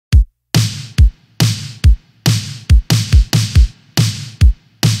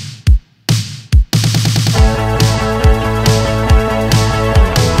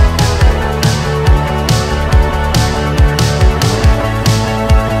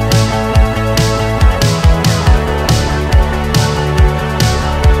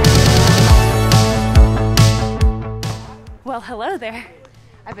there.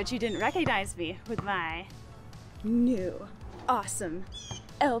 I bet you didn't recognize me with my new awesome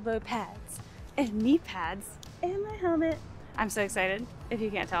elbow pads and knee pads and my helmet. I'm so excited, if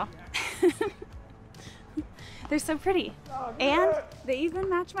you can't tell. They're so pretty. And they even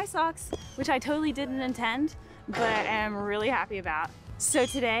match my socks, which I totally didn't intend, but am really happy about. So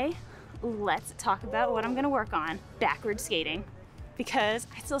today, let's talk about what I'm gonna work on, backward skating, because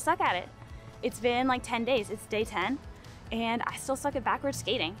I still suck at it. It's been like 10 days, it's day 10, and I still suck at backward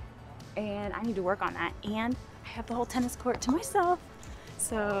skating. And I need to work on that. And I have the whole tennis court to myself,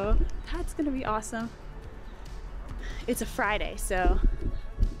 so that's gonna be awesome. It's a Friday, so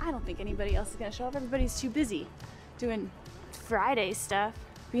I don't think anybody else is gonna show up. Everybody's too busy doing Friday stuff.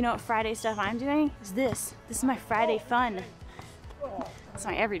 But you know what Friday stuff I'm doing? Is this. This is my Friday fun. It's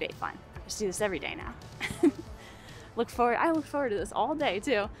my everyday fun. I just do this every day now. I look forward to this all day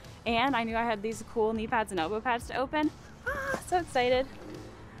too. And I knew I had these cool knee pads and elbow pads to open. So excited.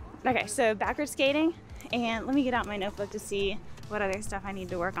 Okay, so backward skating, and let me get out my notebook to see what other stuff I need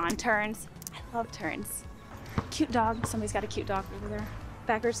to work on. Turns. I love turns. Cute dog. Somebody's got a cute dog over there.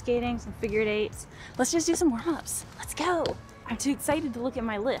 Backward skating, some figure eights. Let's just do some warm-ups. Let's go. I'm too excited to look at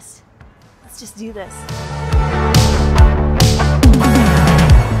my list. Let's just do this.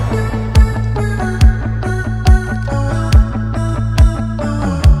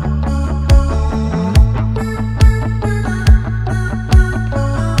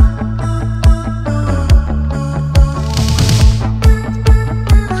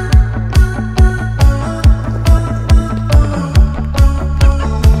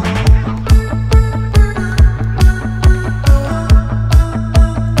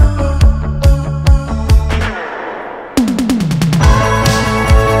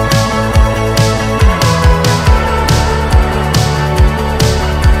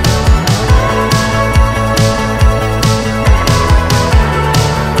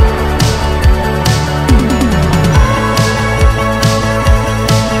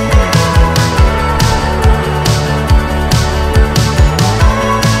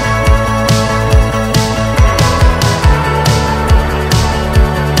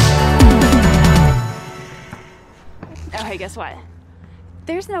 Okay, guess what?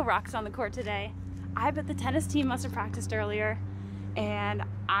 There's no rocks on the court today. I bet the tennis team must have practiced earlier, and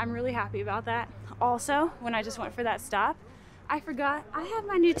I'm really happy about that. Also, when I just went for that stop, I forgot I have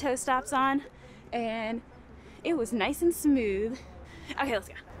my new toe stops on, and it was nice and smooth. Okay, let's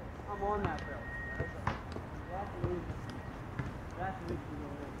go. I'm on that, bro.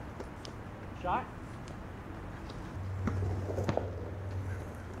 Shot?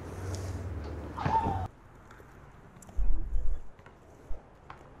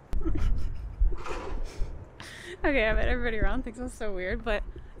 Okay, I bet everybody around thinks I'm so weird, but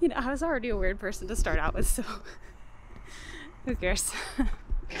you know, I was already a weird person to start out with, so who cares?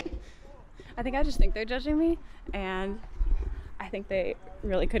 I think I just think they're judging me, and I think they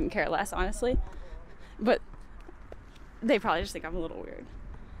really couldn't care less, honestly. But they probably just think I'm a little weird,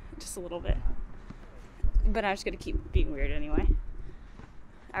 just a little bit. But I'm just gonna keep being weird anyway.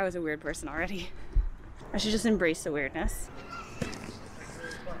 I was a weird person already. I should just embrace the weirdness.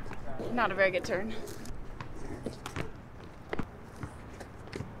 Not a very good turn.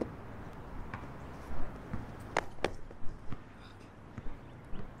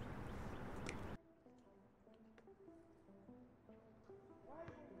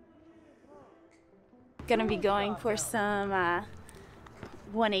 Gonna be going for some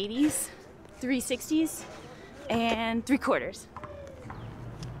 180s, 360s, and 3/4.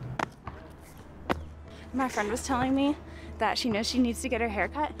 My friend was telling me that she knows she needs to get her hair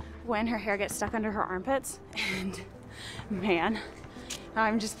cut when her hair gets stuck under her armpits, and man,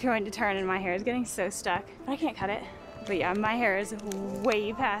 I'm just going to turn and my hair is getting so stuck. But I can't cut it. But yeah, my hair is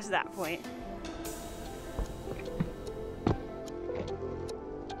way past that point.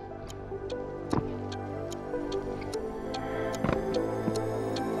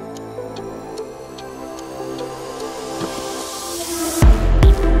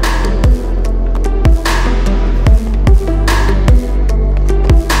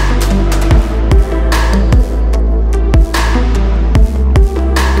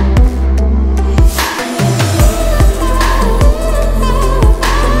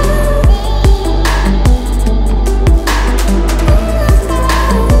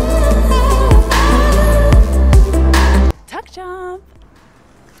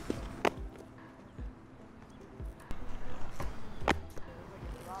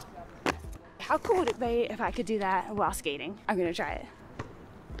 How cool would it be if I could do that while skating? I'm gonna try it.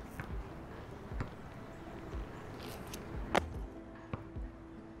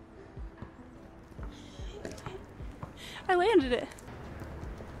 I landed it.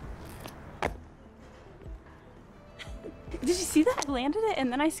 Did you see that? I landed it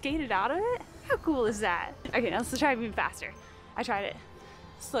and then I skated out of it? How cool is that? Okay, now let's try even faster. I tried it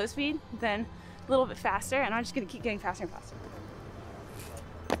slow speed, then a little bit faster, and I'm just gonna keep getting faster and faster.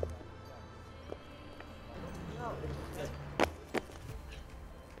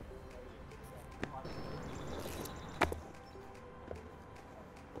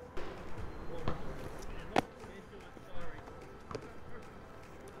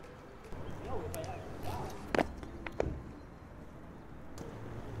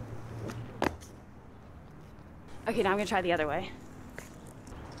 Okay, now I'm gonna try the other way.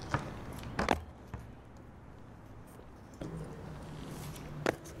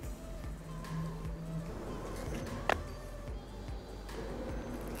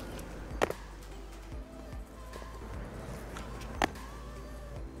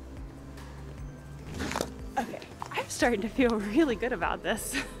 Okay, I'm starting to feel really good about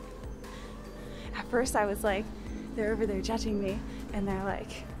this. At first I was like, they're over there judging me and they're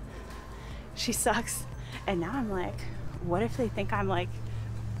like, she sucks. And now I'm like, what if they think I'm like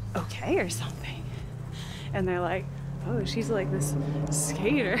okay or something? And they're like, oh, she's like this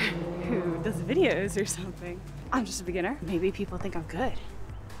skater who does videos or something. I'm just a beginner. Maybe people think I'm good.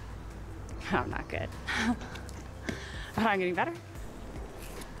 I'm not good. But I'm getting better.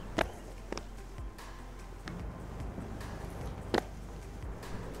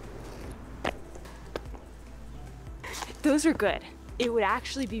 Those are good. It would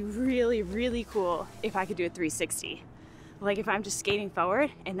actually be really, really cool if I could do a 360. Like if I'm just skating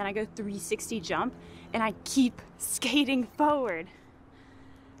forward and then I go 360 jump and I keep skating forward.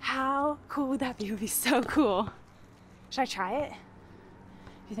 How cool would that be? It would be so cool. Should I try it? Do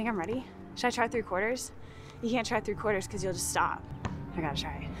you think I'm ready? Should I try 3/4? You can't try 3/4 because you'll just stop. I gotta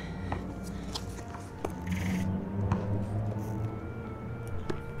try it.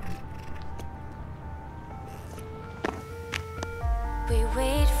 We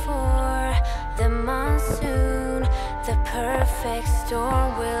wait for the monsoon, the perfect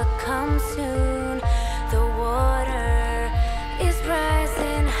storm will come soon. The water is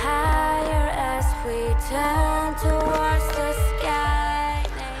rising higher as we turn towards the sky.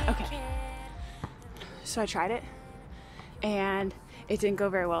 Okay, so I tried it and it didn't go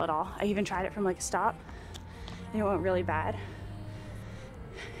very well at all. I even tried it from like a stop and it went really bad.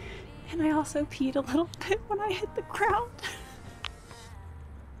 And I also peed a little bit when I hit the ground.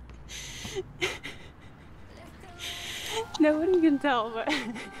 Nobody can tell, but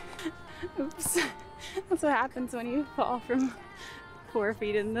oops. That's what happens when you fall from 4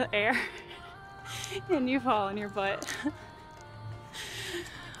 feet in the air and you fall on your butt.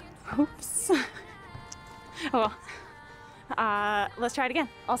 Oops. Well, let's try it again.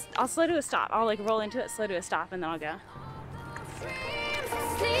 I'll slow to a stop. I'll like roll into it, slow to a stop, and then I'll go.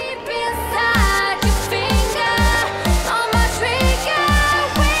 Sleep inside your finger on my trigger,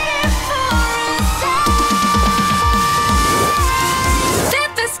 waiting for a sign.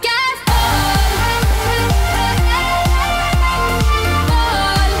 Let the sky fall.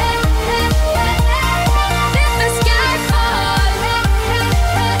 Let the sky fall.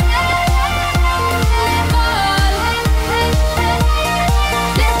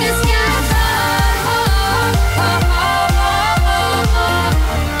 Let the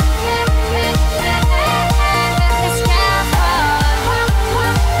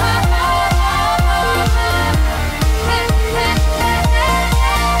sky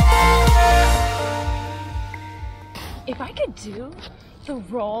If I could do the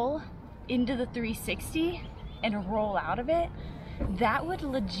roll into the 360 and roll out of it, that would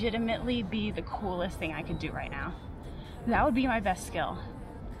legitimately be the coolest thing I could do right now. That would be my best skill.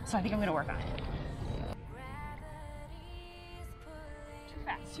 So I think I'm gonna work on it. Too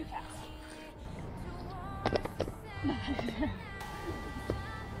fast, too fast.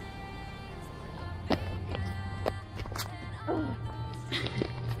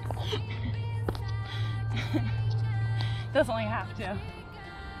 That's only half too.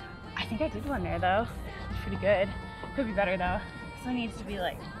 I think I did one there though. It's pretty good. Could be better though. So it needs to be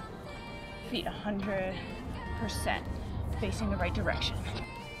like feet 100% facing the right direction.